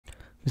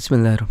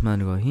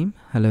Bismillahirrahmanirrahim.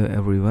 Hello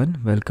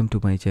everyone, welcome to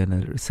my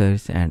channel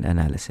Research and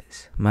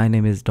Analysis. My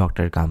name is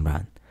Dr.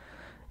 Kamran.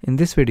 In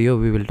this video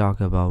we will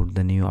talk about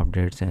the new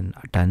updates in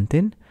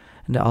Turnitin,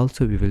 and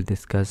also we will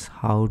discuss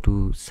how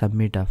to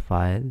submit a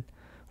file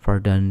for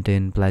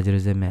Turnitin,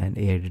 plagiarism and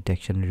AI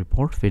detection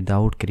report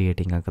without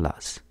creating a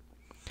class.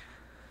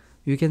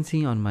 You can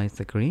see on my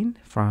screen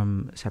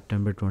from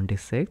September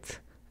 26th,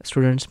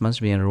 students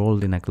must be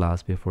enrolled in a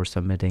class before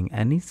submitting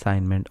any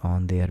assignment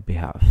on their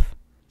behalf.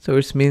 So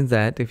it means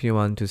that if you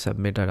want to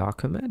submit a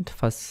document,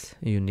 first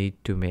you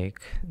need to make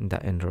the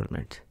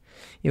enrollment.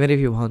 Even if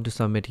you want to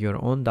submit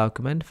your own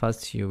document,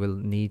 first you will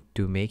need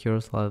to make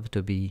yourself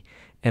to be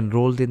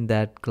enrolled in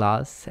that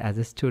class as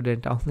a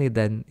student. Only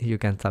then you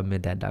can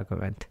submit that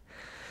document.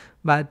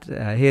 But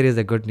here is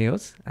the good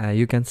news.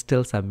 You can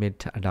still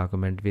submit a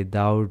document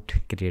without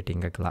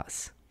creating a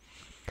class.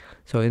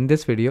 So in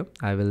this video,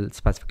 I will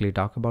specifically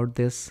talk about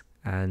this,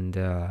 and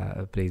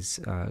please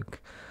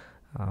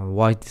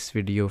watch this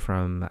video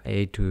from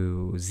A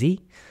to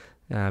Z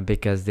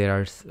because there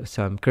are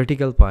some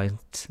critical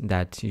points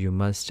that you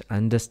must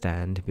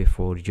understand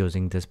before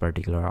using this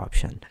particular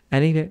option.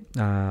 Anyway,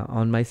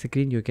 on my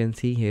screen you can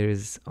see here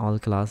is all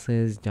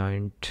classes,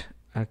 joint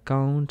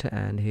account,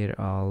 and here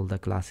are all the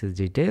classes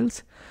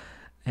details,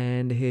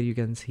 and here you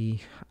can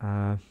see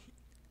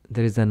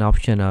there is an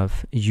option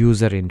of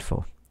user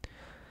info.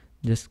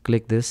 Just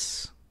click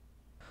this,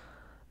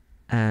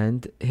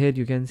 and here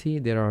you can see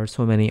there are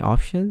so many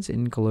options,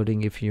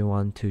 including if you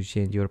want to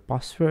change your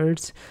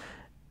passwords.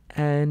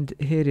 And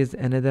here is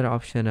another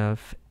option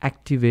of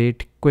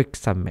activate quick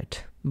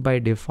submit. By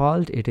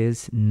default it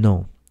is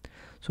no.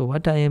 So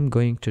what I am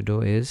going to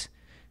do is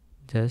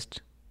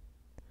just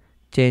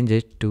change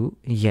it to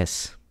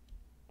yes,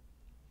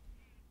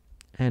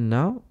 and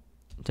now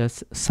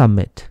just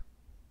submit.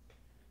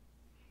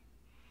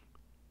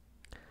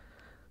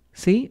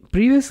 See,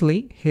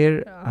 previously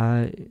here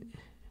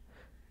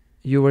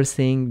you were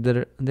saying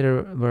there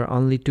were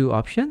only two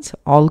options,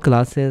 all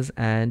classes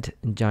and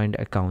joint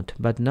account,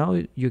 but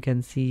now you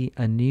can see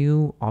a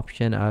new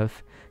option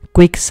of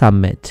quick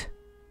submit.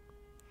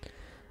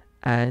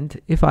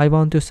 And if I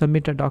want to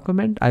submit a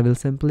document, I will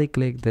simply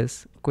click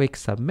this quick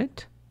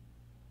submit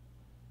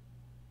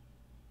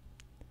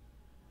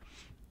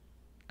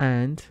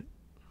and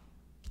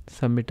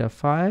submit a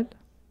file.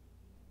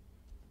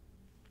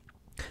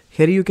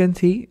 Here you can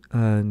see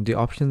the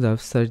options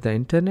of search the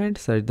internet,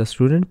 search the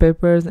student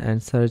papers,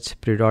 and search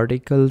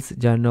periodicals,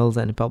 journals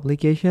and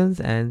publications,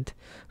 and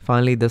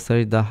finally the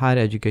search the Higher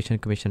Education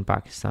Commission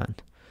Pakistan.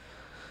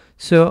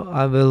 So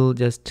I will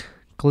just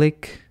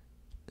click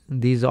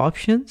these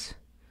options.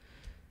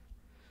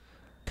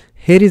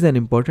 Here is an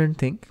important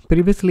thing.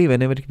 Previously,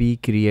 whenever we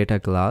create a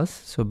class,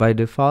 so by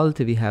default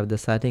we have the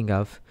setting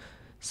of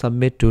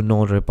submit to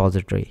known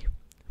repository,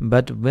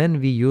 but when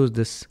we use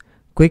this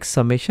quick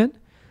submission,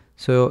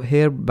 so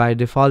here by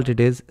default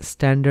it is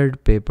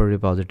standard paper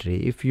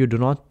repository. If you do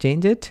not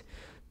change it,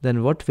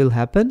 then what will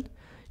happen?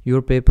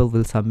 Your paper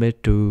will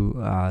submit to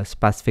a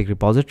specific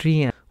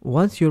repository, and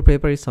once your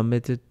paper is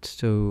submitted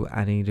to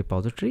any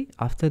repository,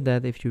 after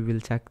that if you will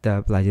check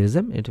the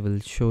plagiarism, it will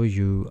show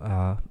you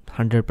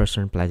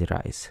 100%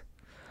 plagiarize.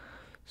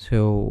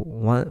 So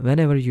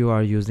whenever you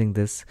are using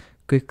this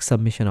quick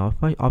submission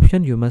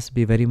option, you must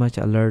be very much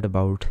alert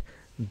about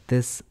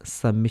this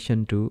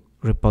submission to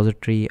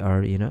repository,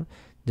 or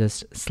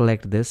just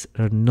select this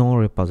no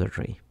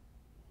repository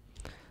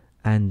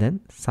and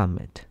then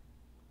submit.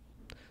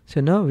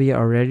 So now we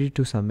are ready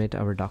to submit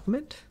our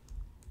document.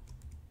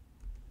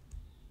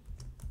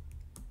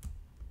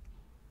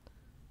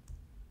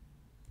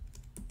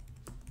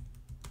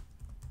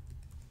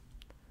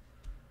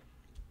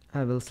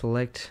 I will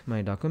select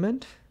my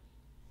document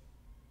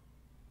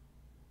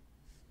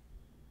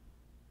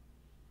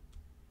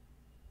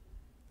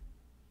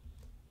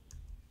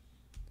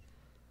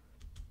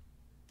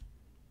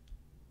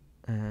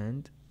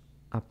and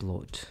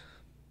upload.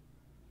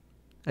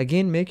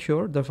 Again, make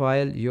sure the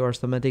file you are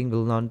submitting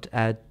will not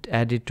add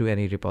it to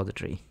any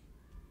repository,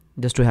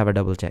 just to have a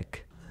double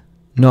check.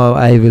 Now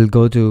I will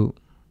go to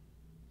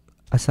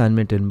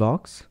assignment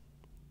inbox,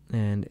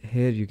 and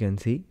here you can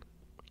see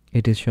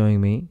it is showing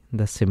me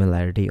the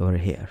similarity over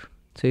here.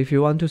 So if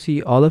you want to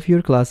see all of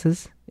your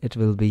classes, it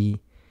will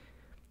be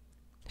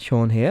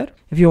shown here.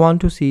 If you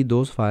want to see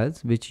those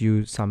files which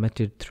you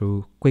submitted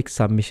through quick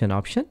submission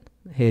option,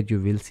 here you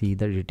will see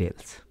the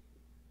details.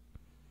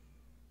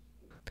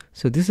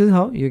 So this is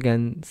how you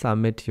can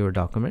submit your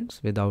documents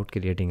without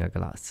creating a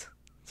class.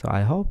 So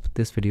I hope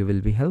this video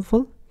will be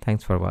helpful.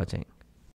 Thanks for watching.